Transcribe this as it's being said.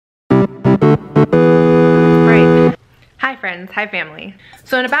friends. Hi family.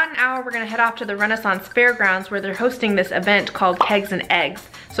 So in about an hour we're gonna head off to the Renaissance Fairgrounds where they're hosting this event called Kegs and Eggs.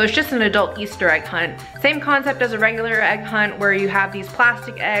 So it's just an adult Easter egg hunt. Same concept as a regular egg hunt where you have these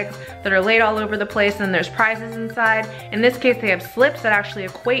plastic eggs that are laid all over the place and there's prizes inside. In this case they have slips that actually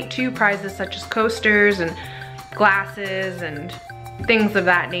equate to prizes such as coasters and glasses and things of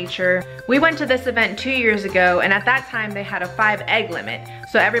that nature. We went to this event 2 years ago and at that time they had a 5 egg limit,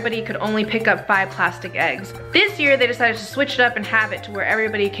 so everybody could only pick up 5 plastic eggs. This year they decided to switch it up and have it to where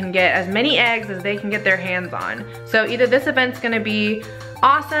everybody can get as many eggs as they can get their hands on. So either this event's gonna be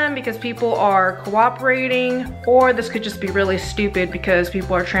awesome because people are cooperating, or this could just be really stupid because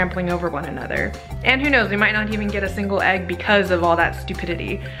people are trampling over one another. And who knows, we might not even get a single egg because of all that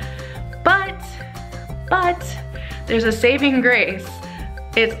stupidity. But there's a saving grace.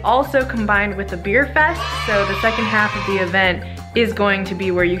 It's also combined with a beer fest, so the second half of the event is going to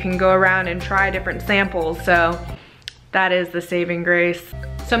be where you can go around and try different samples, so that is the saving grace.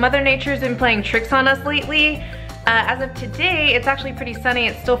 So Mother Nature's been playing tricks on us lately. As of today, it's actually pretty sunny.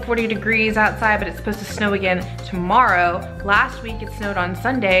 It's still 40 degrees outside, but it's supposed to snow again tomorrow. Last week it snowed on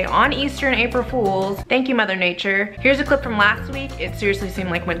Sunday, on Easter and April Fools. Thank you, Mother Nature. Here's a clip from last week. It seriously seemed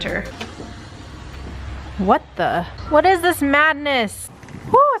like winter. What is this madness?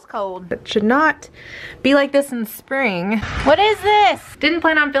 Woo, it's cold. It should not be like this in spring. What is this? Didn't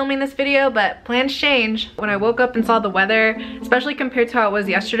plan on filming this video, but plans change. When I woke up and saw the weather, especially compared to how it was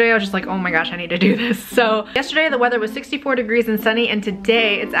yesterday, I was just like, oh my gosh, I need to do this. So yesterday the weather was 64 degrees and sunny, and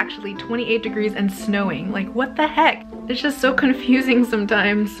today it's actually 28 degrees and snowing. Like, what the heck? It's just so confusing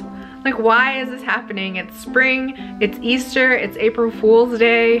sometimes. Like, why is this happening? It's spring, it's Easter, it's April Fool's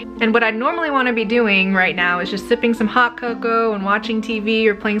Day. And what I normally want to be doing right now is just sipping some hot cocoa and watching TV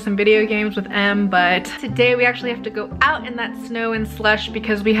or playing some video games with Em, but today we actually have to go out in that snow and slush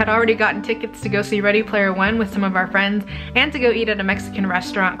because we had already gotten tickets to go see Ready Player One with some of our friends and to go eat at a Mexican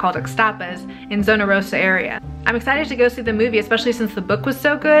restaurant called Ixtapas in Zona Rosa area. I'm excited to go see the movie, especially since the book was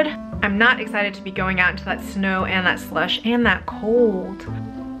so good. I'm not excited to be going out into that snow and that slush and that cold.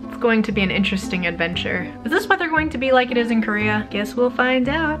 Going to be an interesting adventure. Is this weather going to be like it is in Korea? Guess we'll find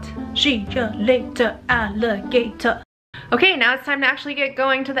out. See ya later, alligator. Okay, now it's time to actually get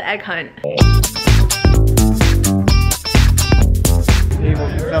going to the egg hunt. People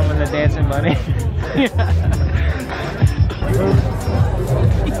filming the dancing bunny.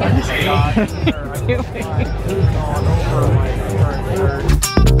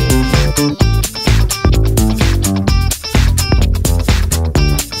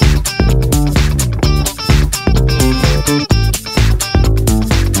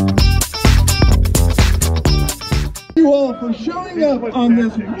 For showing up on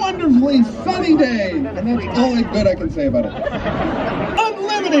this wonderfully sunny day, and that's all good I can say about it.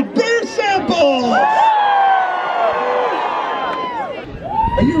 Unlimited beer samples!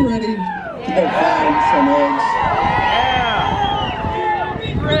 Are you ready to go find some eggs?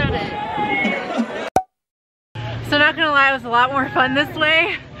 Yeah! Ready! So not gonna lie, it was a lot more fun this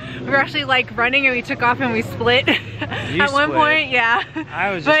way. We were actually like running and we took off and we split at one point, yeah.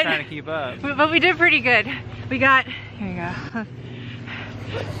 I was just trying to keep up. But we did pretty good. We got, here you go.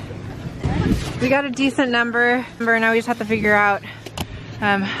 We got a decent number. Now we just have to figure out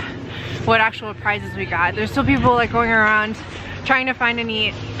what actual prizes we got. There's still people like going around trying to find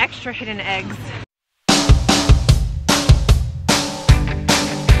any extra hidden eggs.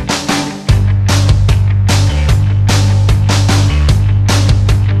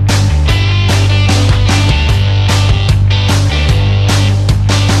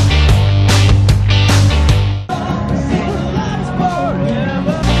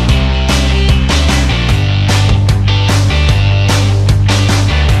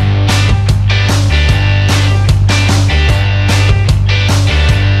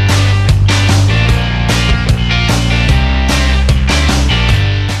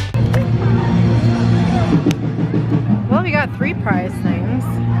 Prize things.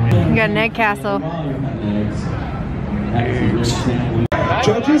 We got an egg castle.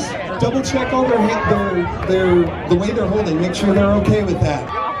 Judges, double check all the way they're holding. Make sure they're okay with that.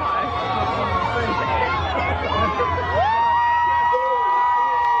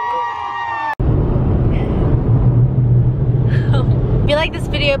 If you like this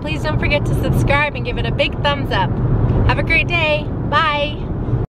video, please don't forget to subscribe and give it a big thumbs up. Have a great day. Bye.